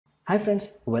Hi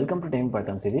friends, welcome to Time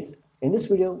Python series. In this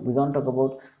video, we're going to talk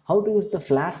about how to use the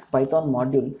Flask Python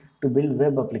module to build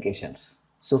web applications.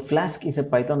 So Flask is a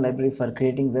Python library for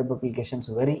creating web applications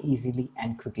very easily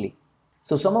and quickly.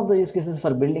 So some of the use cases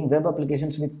for building web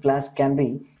applications with Flask can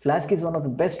be, Flask is one of the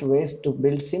best ways to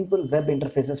build simple web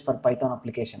interfaces for Python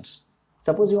applications.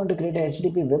 Suppose you want to create a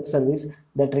HTTP web service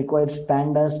that requires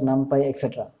pandas, numpy,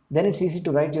 etc. Then it's easy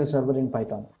to write your server in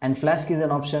Python. And Flask is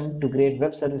an option to create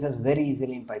web services very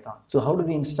easily in Python. So how do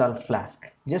we install Flask?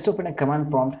 Just open a command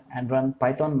prompt and run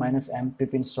python -m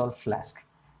pip install Flask.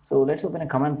 So let's open a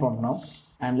command prompt now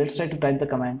and let's try to type the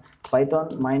command python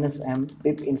 -m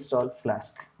pip install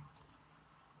Flask.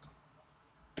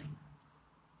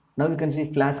 Now you can see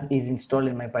Flask is installed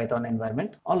in my Python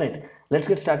environment. Alright, let's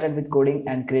get started with coding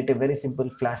and create a very simple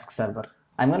Flask server.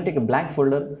 I'm going to take a blank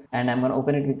folder and I'm going to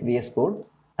open it with VS Code.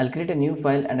 I'll create a new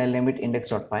file and I'll name it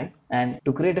index.py. And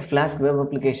to create a Flask web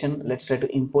application, let's try to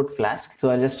import Flask. So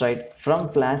I'll just write from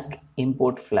Flask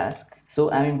import Flask. So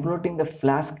I'm importing the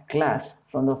Flask class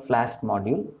from the Flask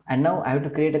module. And now I have to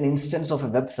create an instance of a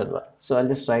web server. So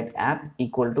I'll just write app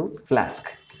equal to Flask.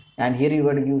 And here you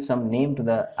got to give some name to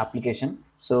the application.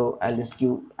 So I'll just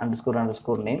give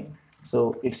 __ name.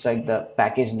 So it's like the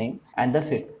package name and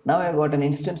that's it. Now I've got an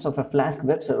instance of a Flask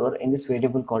web server in this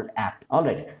variable called app.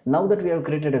 Alright, now that we have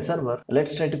created a server,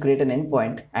 let's try to create an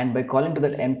endpoint, and by calling to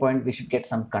that endpoint, we should get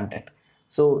some content.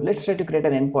 So let's try to create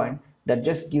an endpoint that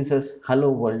just gives us hello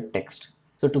world text.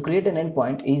 So to create an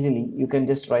endpoint easily, you can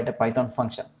just write a Python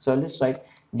function. So I'll just write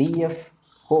def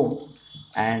home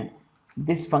and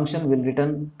this function will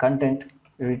return content,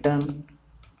 return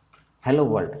hello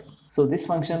world. So this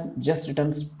function just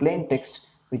returns plain text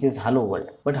which is hello world.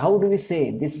 But how do we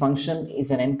say this function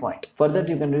is an endpoint? For that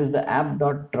you can use the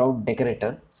app.route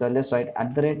decorator. So I'll just write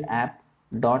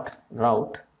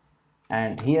 @app.route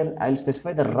and here I'll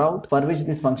specify the route for which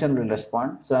this function will respond.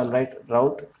 So I'll write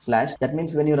route /. That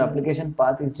means when your application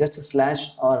path is just a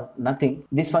slash or nothing,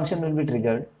 this function will be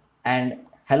triggered and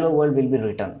hello world will be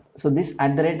returned. So this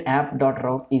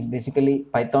 @app.route is basically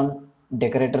Python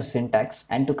decorator syntax,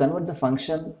 and to convert the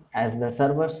function as the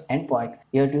server's endpoint,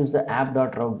 you have to use the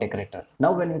app.route decorator.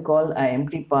 Now when we call an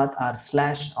empty path or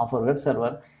slash of our web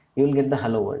server, you will get the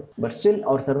hello world, but still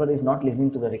our server is not listening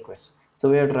to the request. So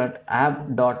we have to write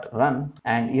app.run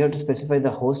and you have to specify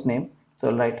the host name. So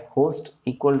I'll write host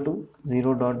equal to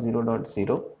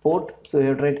 0.0.0 port. So you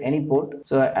have to write any port.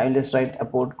 So I'll just write a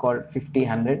port called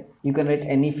 5000. You can write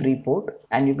any free port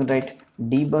and you can write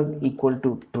debug equal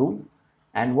to true.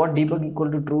 And what debug equal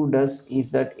to true does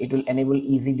is that it will enable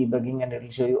easy debugging and it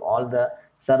will show you all the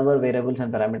server variables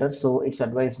and parameters. So it's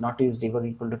advised not to use debug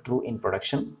equal to true in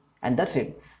production. And that's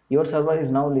it. Your server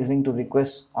is now listening to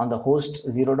requests on the host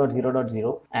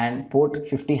 0.0.0 and port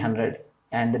 5000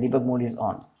 and the debug mode is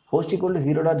on. Host equal to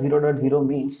 0.0.0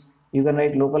 means you can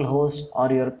write localhost or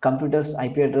your computer's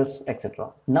IP address,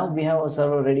 etc. Now we have a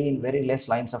server ready in very less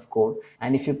lines of code.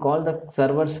 And if you call the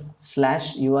server's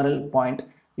 /URL point,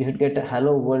 you should get a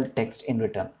hello world text in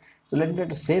return. So let me try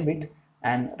to save it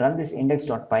and run this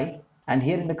index.py. And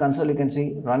here in the console, you can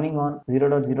see running on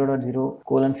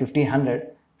 0.0.0:5000.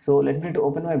 So let me to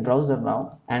open my browser now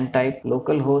and type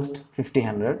localhost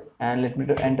 5000 and let me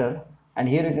to enter. And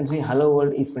here you can see hello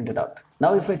world is printed out.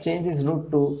 Now if I change this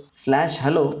root to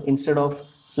 /hello instead of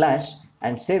slash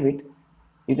and save it,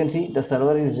 you can see the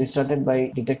server is restarted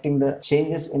by detecting the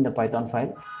changes in the Python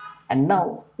file. And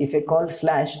now if I call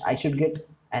slash, I should get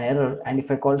an error, and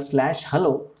if I call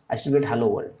 /hello, I should get hello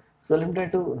world. So let me try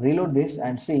to reload this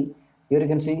and see. Here you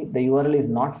can see the URL is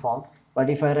not found, but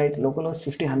if I write localhost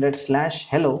 5000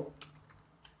 /hello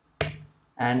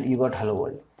and you got hello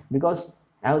world, because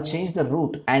I have changed the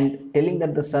root and telling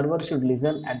that the server should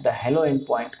listen at the hello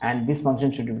endpoint and this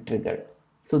function should be triggered.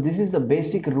 So this is the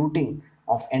basic routing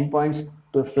of endpoints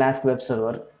to a Flask web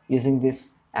server using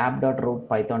this app.route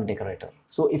Python decorator.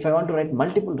 So if I want to write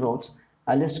multiple routes,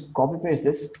 I'll just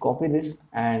copy this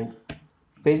and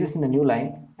paste this in a new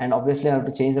line, and obviously I have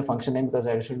to change the function name because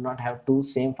I should not have two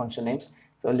same function names.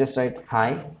 So I'll just write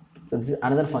hi. So this is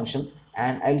another function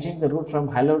and I'll change the root from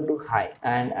hello to hi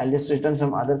and I'll just return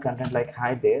some other content like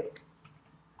hi there.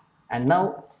 And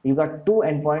now you got two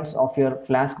endpoints of your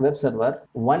Flask web server.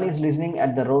 One is listening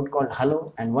at the route called hello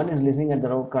and one is listening at the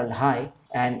route called hi,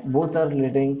 and both are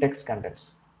returning text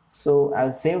contents. So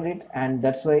I've saved it and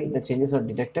that's why the changes are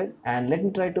detected. And let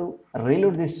me try to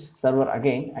reload this server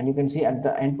again, and you can see at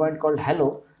the endpoint called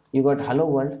hello, you got hello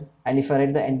world, and if I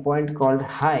write the endpoint called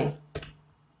hi,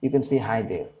 you can see hi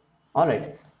there.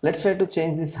 Alright, let's try to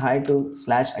change this hi to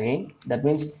slash again. That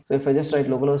means, so if I just write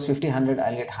localhost 5000,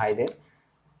 I'll get hi there.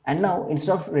 And now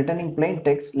instead of returning plain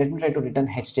text, let me try to return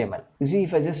HTML. You see,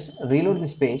 if I just reload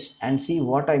this page and see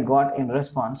what I got in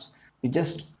response, you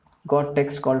just got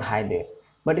text called hi there.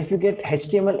 But if you get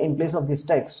HTML in place of this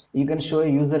text, you can show a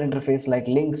user interface like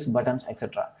links, buttons,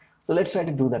 etc. So let's try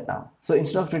to do that now. So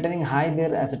instead of returning hi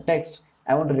there as a text,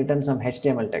 I want to return some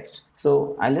HTML text.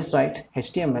 So I'll just write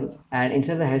HTML, and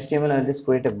inside the HTML I'll just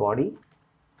create a body,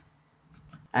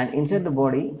 and inside the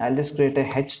body I'll just create a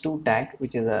h2 tag,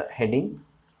 which is a heading,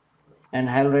 and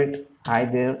I'll write hi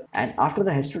there, and after the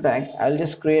h2 tag I'll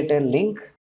just create a link,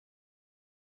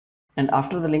 and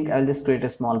after the link I'll just create a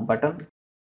small button,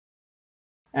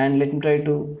 and let me try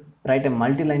to write a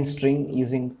multi-line string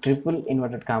using triple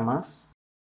inverted commas,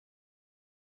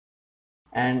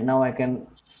 and now I can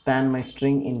span my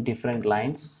string in different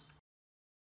lines.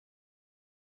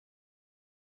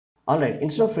 Alright,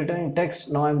 instead of returning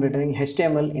text, now I'm returning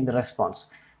HTML in the response.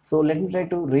 So let me try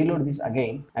to reload this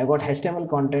again. I got HTML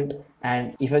content,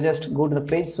 and if I just go to the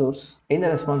page source, in the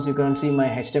response you can see my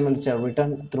HTML which I have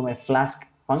written through my Flask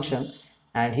function,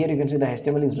 and here you can see the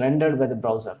HTML is rendered by the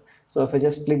browser. So if I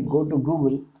just click go to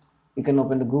Google, you can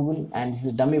open the Google, and this is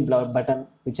a dummy button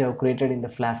which I have created in the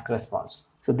Flask response.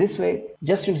 So this way,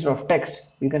 just instead of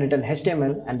text, you can return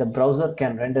HTML and the browser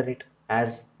can render it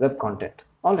as web content.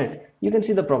 Alright, you can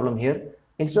see the problem here.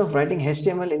 Instead of writing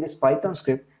HTML in this Python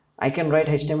script, I can write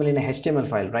HTML in a HTML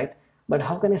file, right? But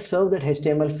how can I serve that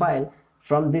HTML file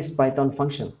from this Python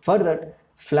function? For that,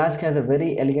 Flask has a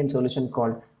very elegant solution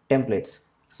called templates.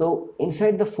 So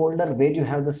inside the folder where you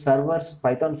have the server's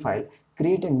Python file,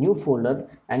 create a new folder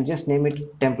and just name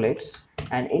it templates.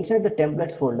 And inside the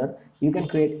templates folder, you can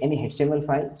create any HTML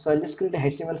file. So I'll just create a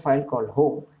HTML file called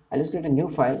home. I'll just create a new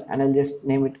file and I'll just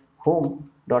name it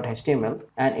home.html,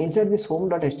 and inside this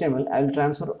home.html I will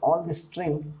transfer all this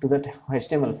string to that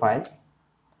HTML file,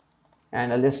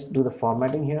 and I'll just do the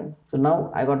formatting here. So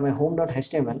now I got my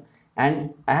home.html,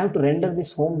 and I have to render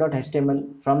this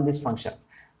home.html from this function.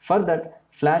 For that,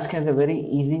 Flask has a very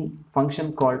easy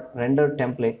function called render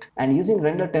template, and using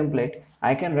render template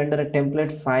I can render a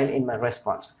template file in my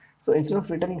response. So instead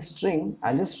of returning string,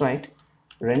 I'll just write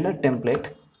render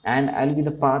template, and I'll be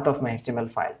the path of my HTML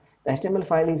file. The HTML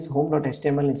file is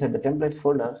home.html inside the templates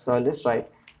folder, so I'll just write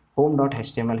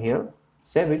home.html here,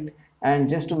 save it, and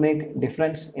just to make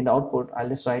difference in the output, I'll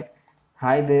just write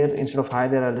hi there. Instead of hi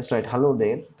there, I'll just write hello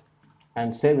there,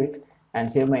 and save it,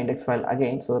 and save my index file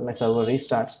again so that my server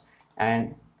restarts.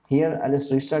 And here I'll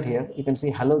just restart here. You can see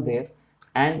hello there,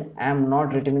 and I'm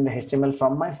not returning the HTML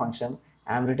from my function,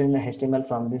 I'm returning the HTML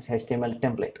from this HTML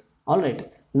template.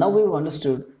 Alright, now we've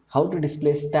understood how to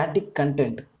display static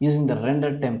content using the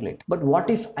render template. But what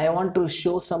if I want to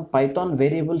show some Python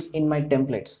variables in my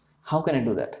templates? How can I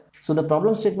do that? So the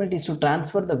problem statement is to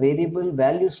transfer the variable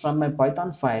values from my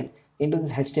Python file into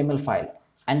this HTML file.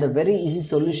 And the very easy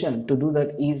solution to do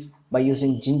that is by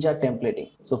using Jinja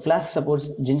templating. So Flask supports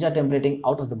Jinja templating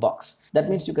out of the box. That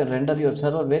means you can render your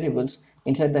server variables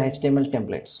inside the HTML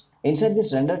templates. Inside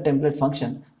this render template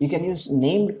function, you can use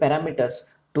named parameters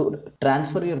to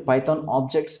transfer your Python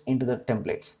objects into the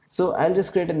templates. So I'll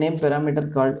just create a name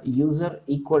parameter called user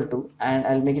equal to, and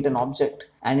I'll make it an object.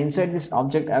 And inside this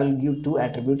object, I will give two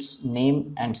attributes,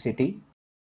 name and city.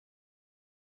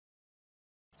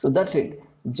 So that's it.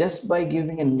 Just by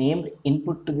giving a named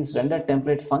input to this render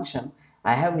template function,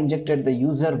 I have injected the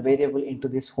user variable into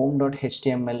this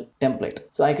home.html template.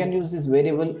 So I can use this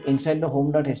variable inside the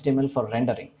home.html for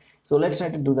rendering. So let's try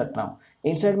to do that now.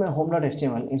 Inside my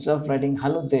home.html, instead of writing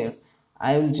hello there,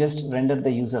 I will just render the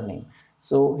username.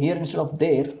 So here instead of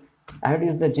there, I have to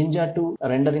use the jinja to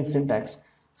rendering syntax.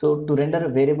 So to render a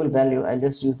variable value, I'll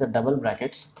just use the double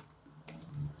brackets.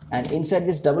 And inside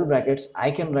this double brackets, I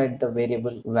can write the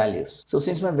variable values. So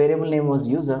since my variable name was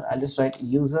user, I'll just write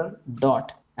user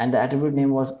dot, and the attribute name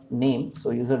was name.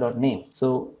 So user.name.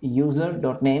 So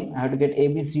user.name, I have to get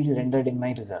ABCD rendered in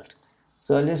my result.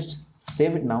 So I'll just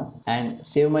save it now and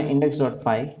save my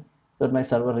index.py so that my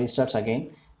server restarts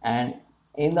again. And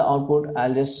in the output,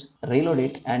 I'll just reload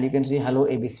it, and you can see hello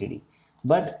ABCD.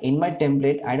 But in my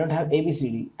template, I don't have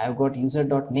ABCD. I've got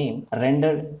user.name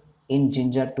rendered in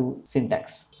Jinja 2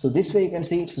 syntax. So this way you can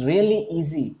see it's really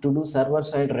easy to do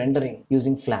server-side rendering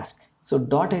using Flask. So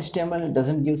 .html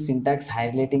doesn't give syntax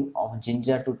highlighting of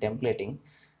Jinja 2 templating.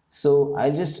 So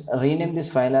I'll just rename this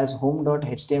file as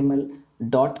home.html.j2.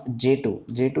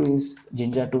 J2 is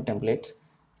Jinja 2 templates.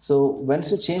 So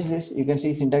once you change this, you can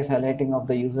see syntax highlighting of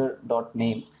the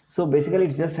user.name. So basically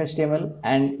it's just HTML,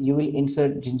 and you will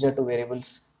insert Jinja 2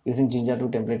 variables using Jinja 2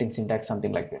 templating syntax,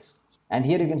 something like this. And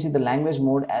here you can see the language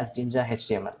mode as Jinja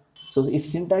HTML. So if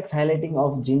syntax highlighting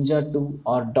of jinja2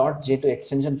 or .j2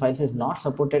 extension files is not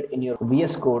supported in your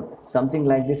VS Code, something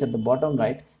like this at the bottom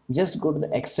right, just go to the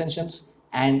extensions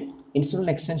and install an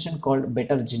extension called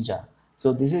better jinja.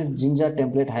 So this is jinja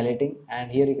template highlighting,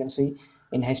 and here you can see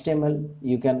in HTML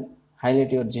you can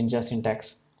highlight your jinja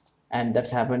syntax, and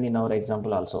that's happened in our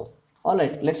example also. All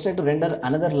right, let's try to render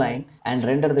another line and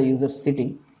render the user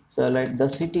city. So like the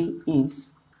city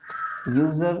is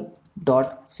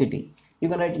user.city. You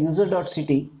can write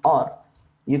user.city, or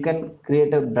you can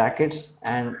create a brackets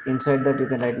and inside that you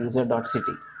can write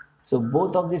user.city. So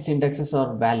both of these syntaxes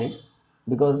are valid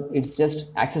because it's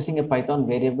just accessing a Python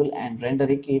variable and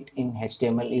rendering it in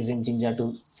HTML using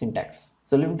Jinja2 syntax.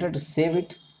 So let me try to save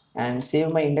it and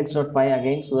save my index.py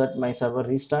again so that my server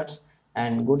restarts,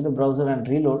 and go to the browser and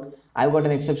reload. I've got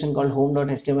an exception called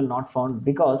home.html not found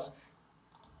because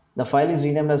the file is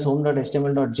renamed as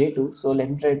home.html.j2. So let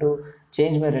me try to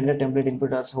change my render template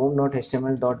input as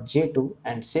home.html.j2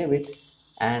 and save it,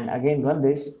 and again run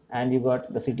this, and you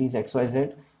got the city is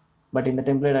XYZ, but in the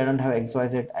template I don't have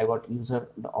XYZ, I got user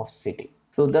of city.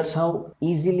 So that's how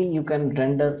easily you can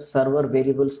render server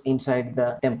variables inside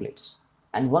the templates.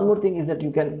 And one more thing is that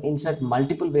you can insert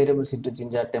multiple variables into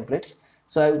Jinja templates.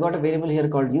 So I've got a variable here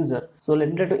called user. So let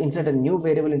me try to insert a new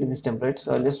variable into this template.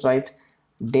 So I'll just write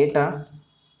data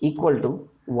equal to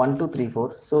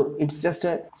 1234. So it's just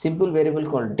a simple variable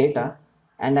called data,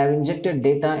 and I've injected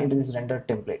data into this render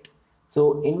template.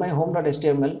 So in my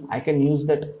home.html, I can use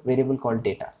that variable called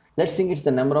data. Let's think it's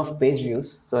the number of page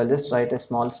views. So I'll just write a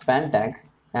small span tag,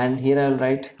 and here I'll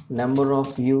write number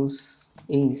of views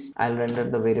is, I'll render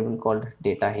the variable called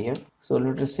data here. So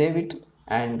let us save it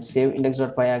and save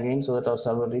index.py again so that our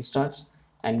server restarts,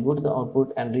 and go to the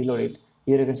output and reload it.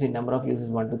 Here you can see number of views is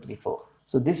 1234.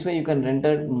 So this way you can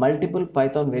render multiple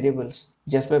Python variables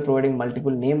just by providing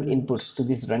multiple named inputs to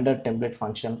this render template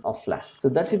function of Flask. So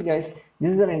that's it guys.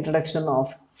 This is an introduction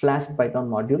of Flask Python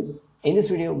module. In this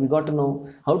video, we got to know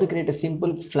how to create a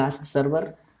simple Flask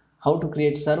server, how to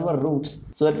create server routes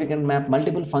so that we can map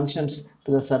multiple functions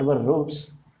to the server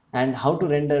routes, and how to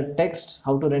render text,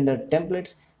 how to render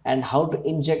templates, and how to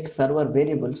inject server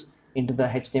variables into the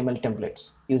HTML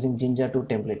templates using Jinja2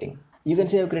 templating. You can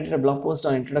see I've created a blog post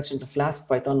on introduction to Flask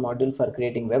Python module for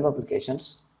creating web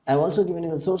applications. I've also given you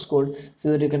the source code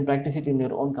so that you can practice it in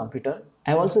your own computer.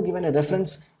 I've also given a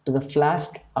reference to the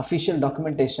Flask official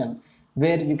documentation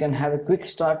where you can have a quick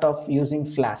start of using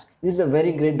Flask. This is a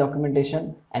very great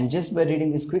documentation, and just by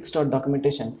reading this quick start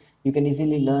documentation, you can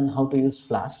easily learn how to use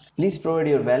Flask. Please provide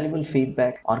your valuable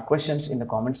feedback or questions in the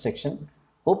comment section.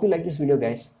 Hope you like this video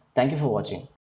guys. Thank you for watching.